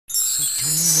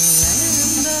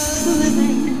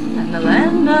living in the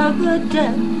land of the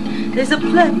dead. There's a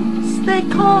place they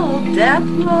call Death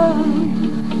Row,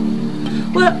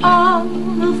 where all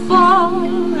the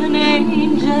fallen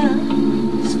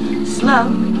angels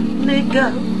slowly go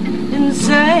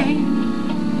insane,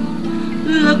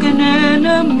 looking in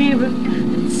a mirror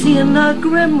and seeing the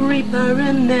Grim Reaper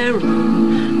in their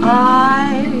own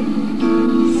eyes.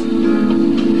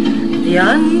 The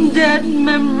undead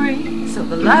memories of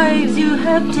the lives you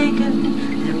have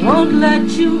taken, they won't let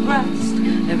you rest.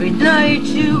 Every night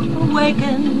you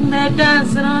awaken, they're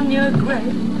dancing on your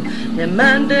grave,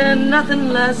 demanding nothing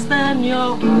less than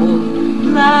your whole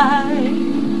life.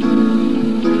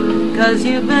 'Cause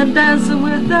you've been dancing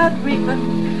with that Reaper.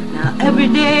 Now every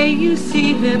day you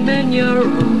see him in your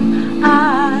own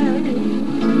eyes.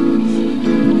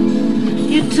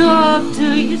 You talk to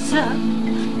yourself,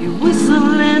 you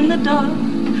whistle in the dark,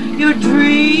 your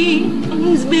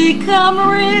dreams become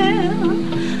real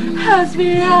as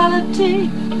reality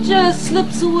just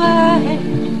slips away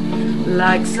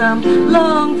like some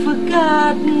long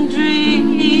forgotten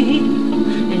dream.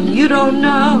 And you don't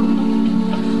know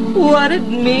what it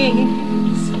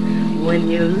means when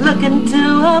you look into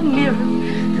a mirror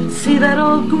and see that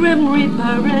old Grim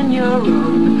Reaper in your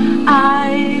own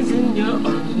eyes, in your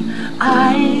own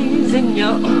eyes, in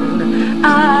your own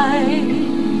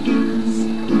eyes.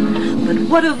 But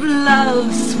what of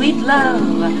love, sweet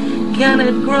love, can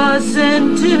it cross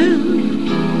into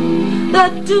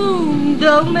that doomed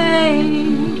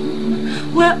domain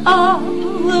where all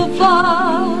the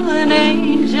fallen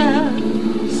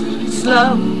angels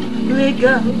slowly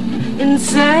go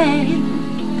insane,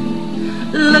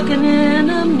 looking in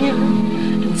a mirror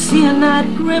and seeing that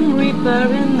Grim Reaper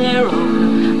in their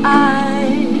own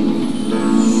eyes?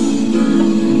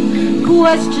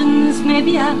 Questions may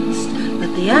be asked,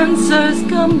 but the answers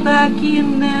come back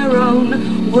in their own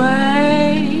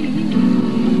way.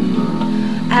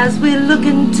 As we look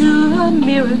into a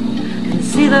mirror and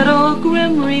see that old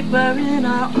Grim Reaper in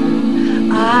our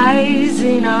own eyes,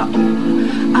 in our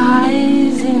own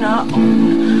eyes, in our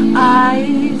own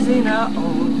eyes, in our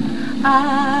own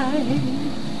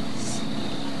eyes.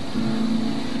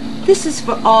 This is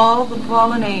for all the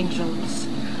fallen angels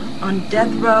on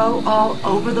death row all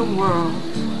over the world.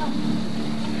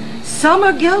 Some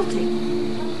are guilty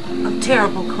of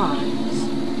terrible crimes,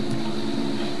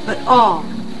 but all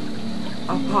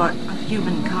are part of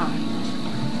humankind.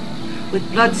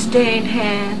 With blood-stained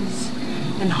hands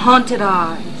and haunted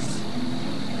eyes,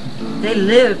 they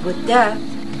live with death,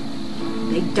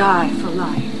 they die for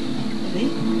life.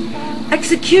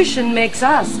 Execution makes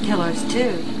us killers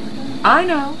too. I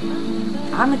know,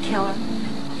 I'm a killer,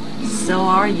 so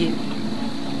are you.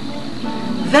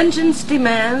 Vengeance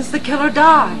demands the killer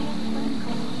die.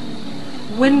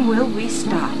 When will we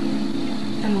stop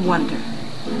and wonder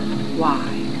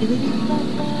why?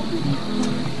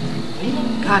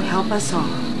 God help us all.